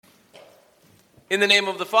In the name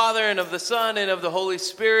of the Father, and of the Son, and of the Holy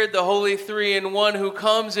Spirit, the Holy Three in One, who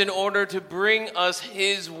comes in order to bring us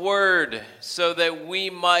his word, so that we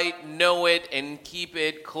might know it and keep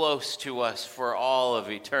it close to us for all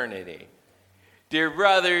of eternity. Dear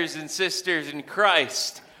brothers and sisters in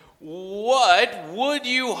Christ, what would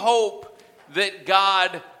you hope that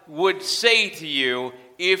God would say to you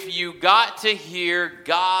if you got to hear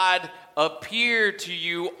God appear to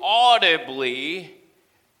you audibly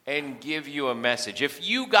and give you a message? If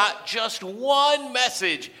you got just one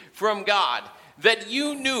message from God that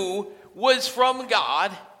you knew was from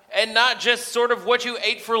God, and not just sort of what you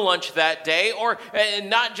ate for lunch that day, or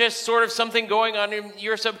not just sort of something going on in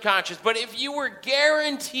your subconscious, but if you were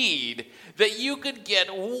guaranteed that you could get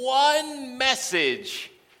one message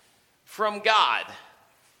from God,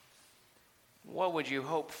 what would you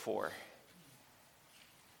hope for?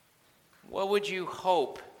 What would you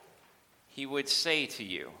hope he would say to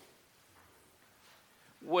you?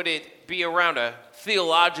 Would it be around a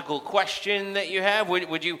theological question that you have?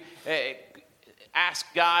 Would you ask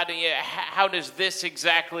God, how does this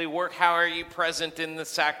exactly work? How are you present in the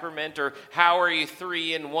sacrament? Or how are you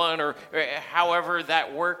three in one? Or however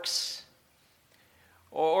that works?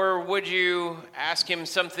 Or would you ask him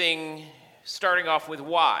something starting off with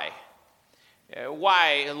why?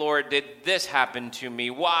 Why, Lord, did this happen to me?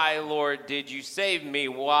 Why, Lord, did you save me?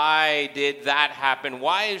 Why did that happen?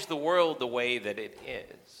 Why is the world the way that it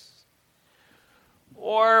is?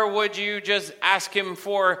 Or would you just ask him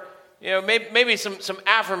for, maybe some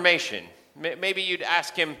affirmation? Maybe you'd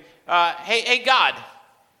ask him, hey, God,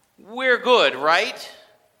 we're good, right?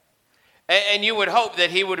 And you would hope that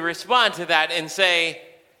he would respond to that and say,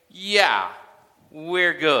 yeah,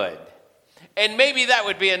 we're good. And maybe that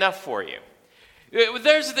would be enough for you.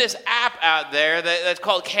 There's this app out there that's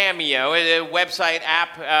called Cameo, a website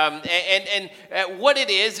app, and what it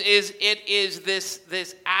is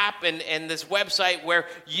this app and this website where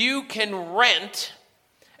you can rent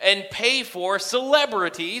and pay for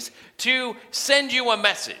celebrities to send you a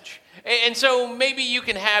message. And so maybe you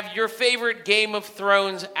can have your favorite Game of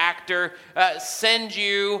Thrones actor send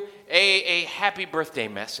you a happy birthday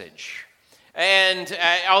message. And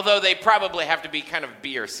although they probably have to be kind of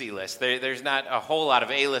B or C list, there's not a whole lot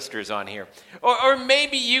of A-listers on here. Or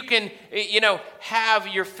maybe you can, have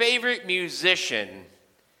your favorite musician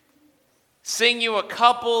sing you a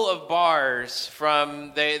couple of bars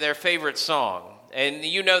from their favorite song. And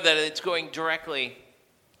you know that it's going directly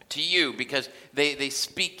to you because they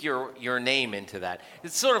speak your name into that.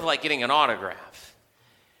 It's sort of like getting an autograph.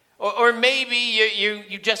 Or maybe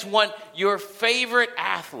you just want your favorite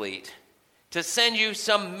athlete to send you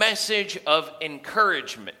some message of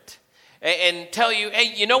encouragement and tell you,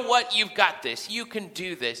 hey, you know what? You've got this. You can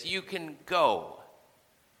do this. You can go.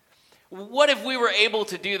 What if we were able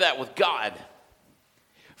to do that with God?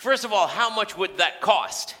 First of all, how much would that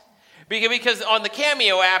cost? Because on the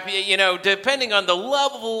Cameo app, depending on the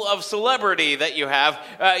level of celebrity that you have,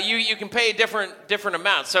 you can pay different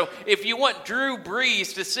amounts. So if you want Drew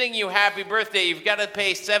Brees to sing you happy birthday, you've got to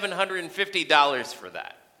pay $750 for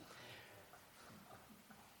that.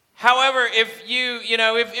 However, if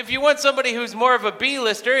you want somebody who's more of a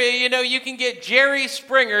B-lister, you can get Jerry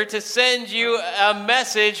Springer to send you a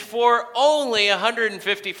message for only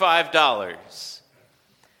 $155.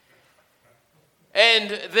 And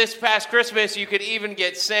this past Christmas, you could even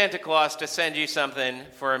get Santa Claus to send you something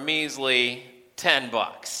for a measly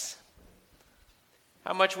 $10.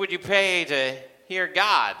 How much would you pay to hear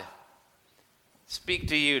God speak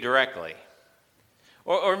to you directly?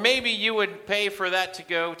 Or maybe you would pay for that to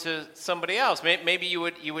go to somebody else. Maybe you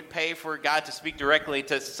would pay for God to speak directly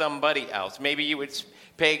to somebody else. Maybe you would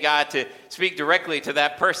pay God to speak directly to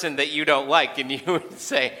that person that you don't like. And you would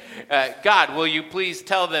say, God, will you please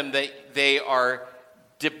tell them that they are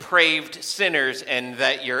depraved sinners and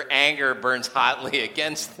that your anger burns hotly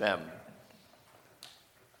against them?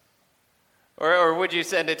 Or would you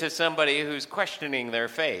send it to somebody who's questioning their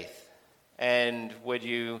faith? And would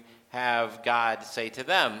you have God say to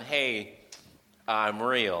them, hey, I'm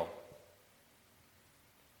real?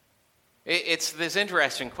 It's this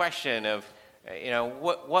interesting question of,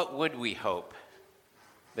 what would we hope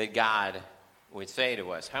that God would say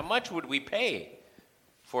to us? How much would we pay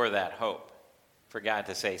for that hope, for God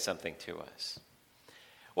to say something to us?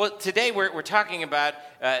 Well, today we're talking about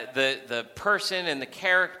the person and the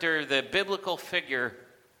character, the biblical figure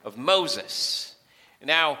of Moses.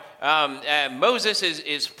 Now, Moses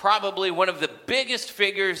is probably one of the biggest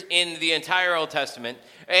figures in the entire Old Testament.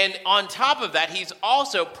 And on top of that, he's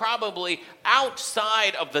also probably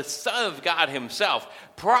outside of the Son of God himself,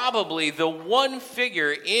 probably the one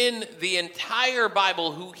figure in the entire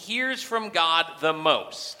Bible who hears from God the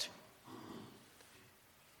most.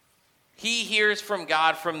 He hears from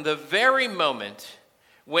God from the very moment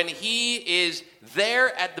when he is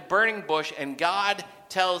there at the burning bush and God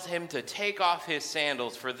tells him to take off his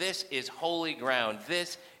sandals, for this is holy ground.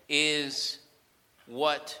 This is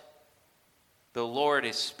what the Lord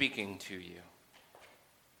is speaking to you.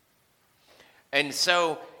 And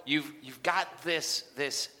so you've got this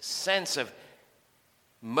sense of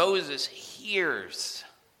Moses hears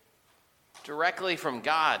directly from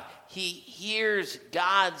God. He hears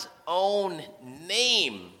God's own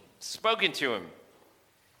name spoken to him.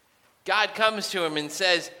 God comes to him and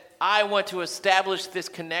says, I want to establish this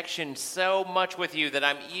connection so much with you that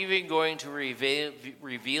I'm even going to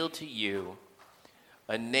reveal to you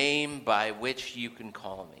a name by which you can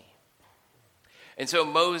call me. And so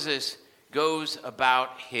Moses goes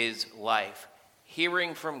about his life,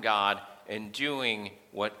 hearing from God and doing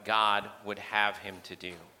what God would have him to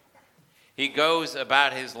do. He goes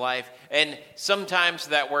about his life, and sometimes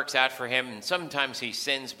that works out for him, and sometimes he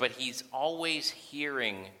sins, but he's always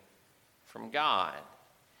hearing from God.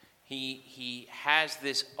 He has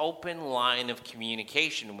this open line of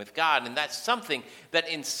communication with God, and that's something that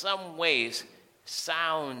in some ways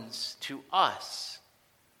sounds to us,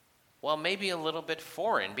 well, maybe a little bit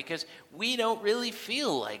foreign, because we don't really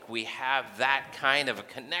feel like we have that kind of a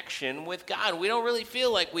connection with God. We don't really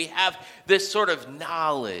feel like we have this sort of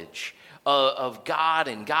knowledge of God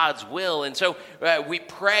and God's will. And so we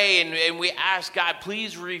pray and we ask God,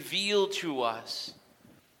 please reveal to us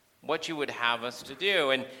what you would have us to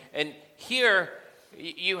do. And here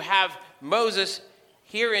you have Moses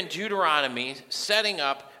here in Deuteronomy setting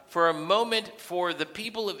up for a moment for the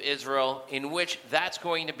people of Israel in which that's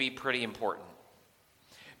going to be pretty important.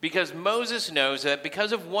 Because Moses knows that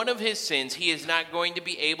because of one of his sins, he is not going to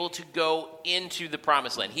be able to go into the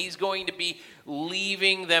promised land. He's going to be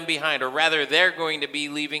leaving them behind, or rather, they're going to be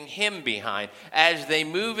leaving him behind as they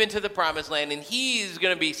move into the promised land, and he's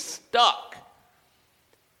going to be stuck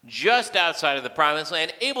just outside of the promised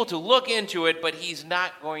land, able to look into it, but he's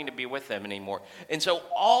not going to be with them anymore. And so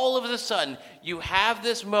all of a sudden, you have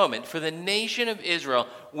this moment for the nation of Israel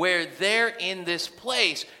where they're in this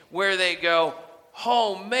place where they go,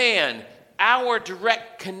 oh man, our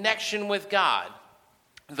direct connection with God,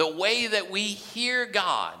 the way that we hear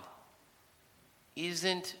God,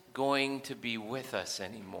 isn't going to be with us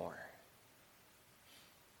anymore.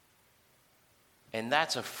 And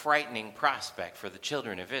that's a frightening prospect for the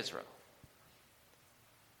children of Israel.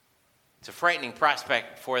 It's a frightening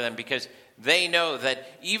prospect for them because they know that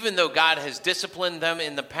even though God has disciplined them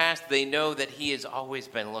in the past, they know that he has always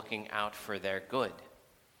been looking out for their good.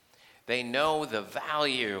 They know the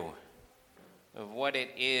value of what it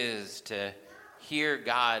is to hear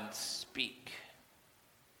God speak.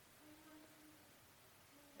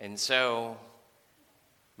 And so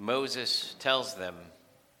Moses tells them,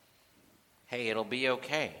 hey, it'll be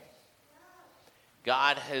okay.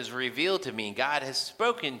 God has revealed to me, God has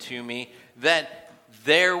spoken to me that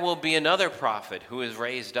there will be another prophet who is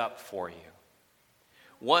raised up for you.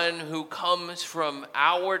 One who comes from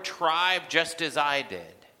our tribe just as I did.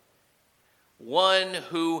 One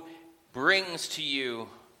who brings to you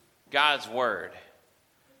God's word.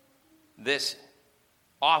 This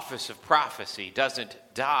office of prophecy doesn't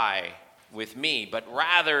die with me, but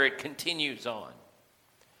rather it continues on.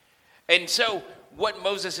 And so what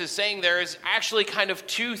Moses is saying there is actually kind of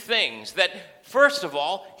two things. That first of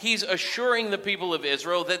all, he's assuring the people of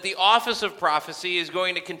Israel that the office of prophecy is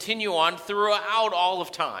going to continue on throughout all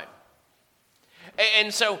of time.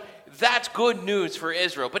 And so that's good news for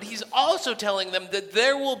Israel. But he's also telling them that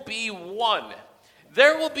there will be one.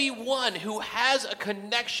 There will be one who has a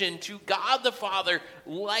connection to God the Father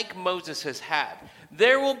like Moses has had.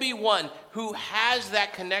 There will be one who has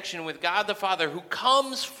that connection with God the Father, who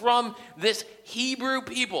comes from this Hebrew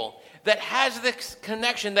people, that has this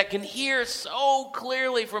connection, that can hear so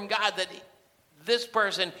clearly from God that this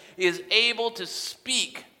person is able to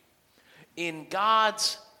speak in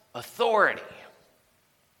God's authority.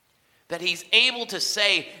 That he's able to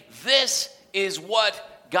say, this is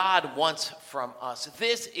what God wants from us.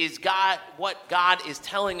 This is what God is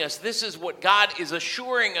telling us. This is what God is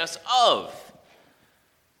assuring us of.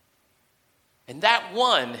 And that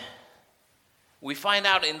one, we find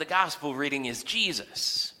out in the gospel reading, is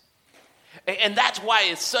Jesus. And that's why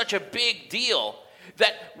it's such a big deal.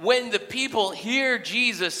 that when the people hear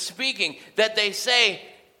Jesus speaking, that they say,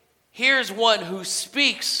 here's one who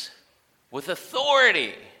speaks with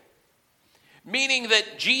authority. Meaning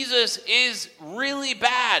that Jesus is really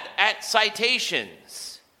bad at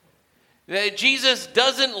citations. That Jesus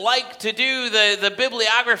doesn't like to do the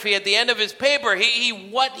bibliography at the end of his paper.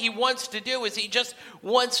 What he wants to do is he just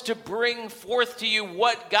wants to bring forth to you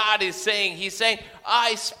what God is saying. He's saying,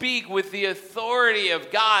 I speak with the authority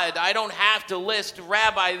of God. I don't have to list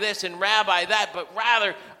rabbi this and rabbi that, but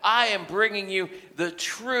rather I am bringing you the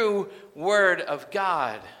true word of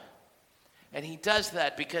God. And he does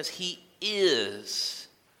that because he is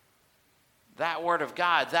that word of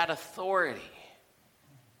God, that authority.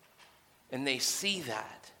 And they see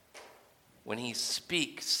that when he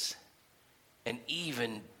speaks, and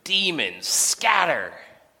even demons scatter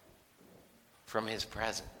from his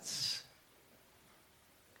presence.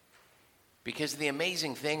 Because the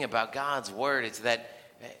amazing thing about God's word is that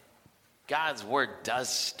God's word does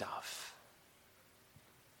stuff.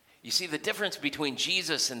 You see, the difference between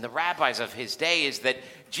Jesus and the rabbis of his day is that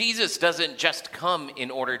Jesus doesn't just come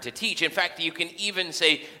in order to teach. In fact, you can even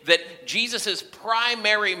say that Jesus'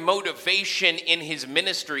 primary motivation in his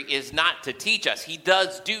ministry is not to teach us. He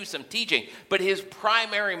does do some teaching, but his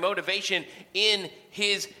primary motivation in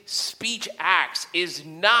his speech acts is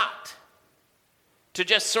not to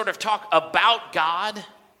just sort of talk about God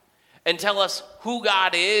and tell us who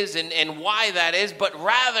God is and why that is, but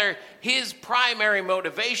rather his primary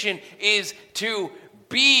motivation is to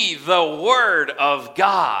be the Word of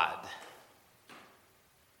God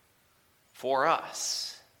for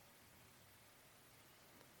us.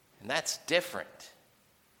 And that's different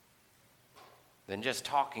than just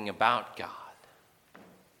talking about God.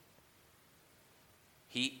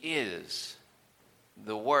 He is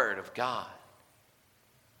the Word of God.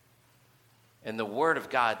 And the Word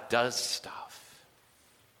of God does stuff.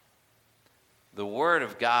 The Word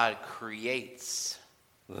of God creates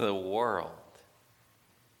the world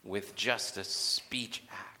with just a speech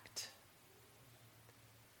act.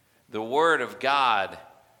 The Word of God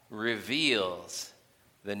reveals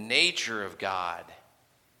the nature of God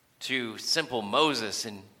to simple Moses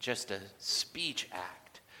in just a speech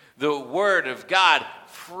act. The Word of God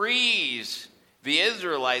frees the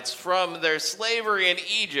Israelites from their slavery in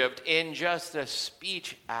Egypt in just a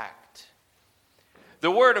speech act. The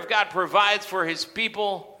Word of God provides for his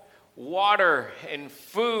people water and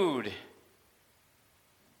food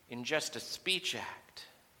in just a speech act.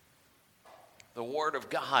 The Word of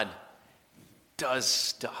God does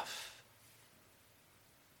stuff.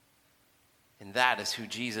 And that is who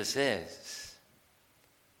Jesus is.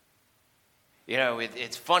 You know,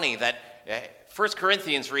 it's funny that 1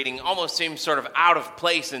 Corinthians reading almost seems sort of out of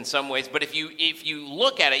place in some ways, but if you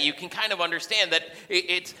look at it, you can kind of understand that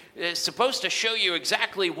it's supposed to show you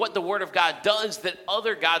exactly what the Word of God does that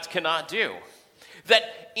other gods cannot do.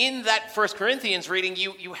 That in that 1 Corinthians reading,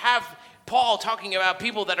 you have Paul talking about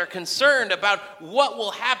people that are concerned about what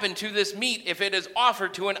will happen to this meat if it is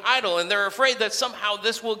offered to an idol, and they're afraid that somehow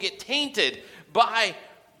this will get tainted by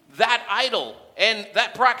that idol and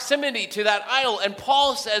that proximity to that idol. And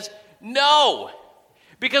Paul says, no,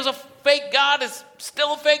 because a fake God is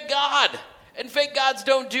still a fake God, and fake gods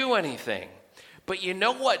don't do anything. But you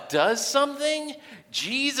know what does something?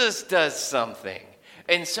 Jesus does something.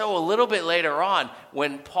 And so a little bit later on,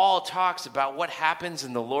 when Paul talks about what happens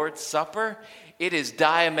in the Lord's Supper, it is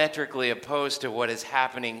diametrically opposed to what is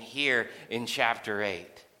happening here in chapter 8.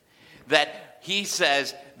 That he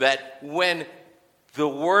says that when the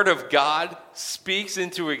Word of God speaks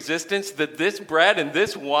into existence, that this bread and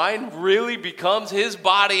this wine really becomes his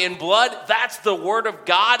body and blood. That's the Word of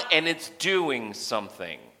God, and it's doing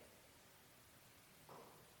something.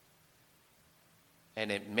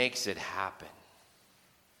 And it makes it happen.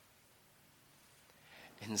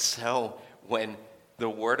 And so when the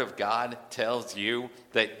Word of God tells you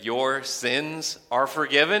that your sins are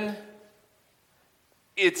forgiven,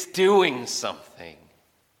 it's doing something.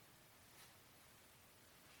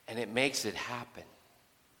 And it makes it happen.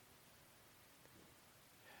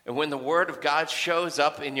 And when the Word of God shows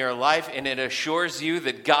up in your life and it assures you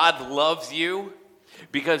that God loves you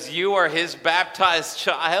because you are his baptized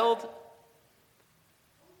child,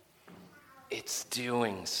 it's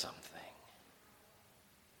doing something.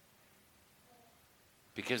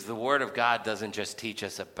 Because the Word of God doesn't just teach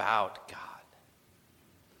us about God.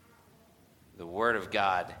 The Word of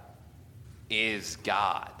God is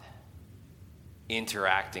God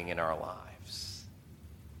interacting in our lives.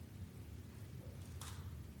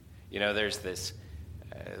 You know, there's this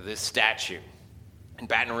statue in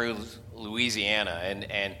Baton Rouge, Louisiana,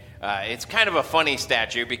 and It's kind of a funny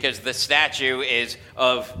statue because the statue is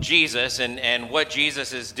of Jesus, and what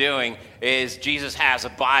Jesus is doing is Jesus has a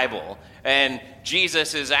Bible, and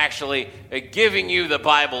Jesus is actually giving you the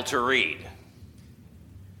Bible to read.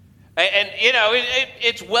 And you know,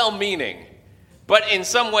 it's well-meaning, but in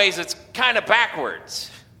some ways it's kind of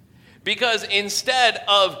backwards. Because instead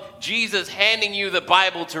of Jesus handing you the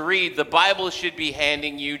Bible to read, the Bible should be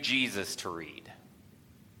handing you Jesus to read.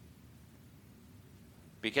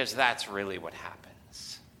 Because that's really what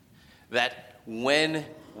happens. That when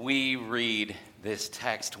we read this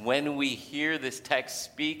text, when we hear this text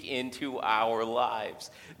speak into our lives,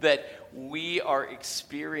 that we are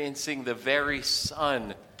experiencing the very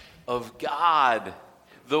Son of God,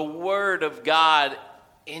 the Word of God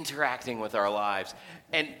interacting with our lives.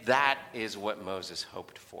 And that is what Moses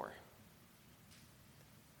hoped for.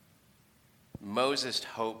 Moses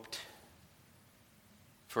hoped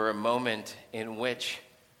for a moment in which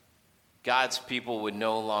God's people would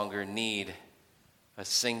no longer need a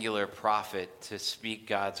singular prophet to speak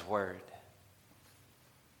God's word,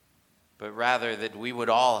 but rather that we would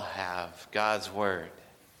all have God's word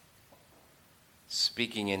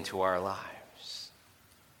speaking into our lives.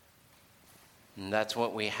 And that's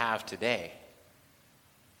what we have today.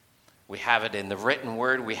 We have it in the written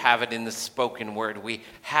word. We have it in the spoken word. We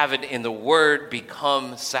have it in the word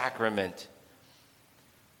become sacrament.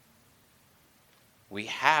 We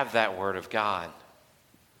have that word of God.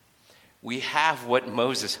 We have what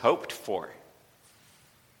Moses hoped for.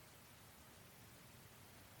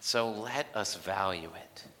 So let us value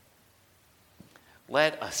it.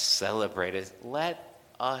 Let us celebrate it. Let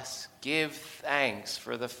us give thanks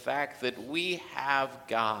for the fact that we have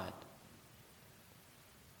God.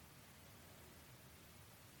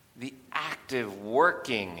 The active,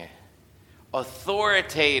 working,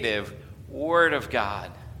 authoritative Word of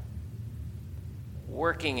God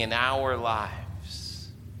working in our lives.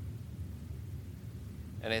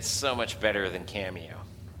 And it's so much better than Cameo.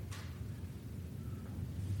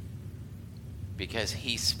 Because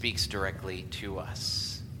he speaks directly to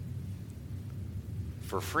us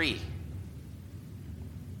for free.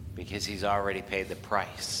 Because he's already paid the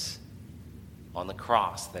price on the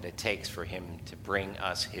cross that it takes for him to bring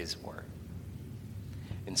us his word.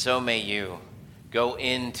 And so may you go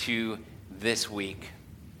into this week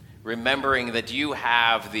remembering that you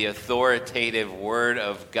have the authoritative word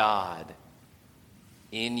of God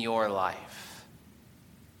in your life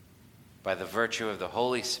by the virtue of the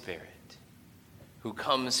Holy Spirit who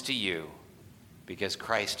comes to you because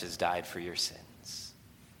Christ has died for your sins.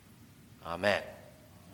 Amen.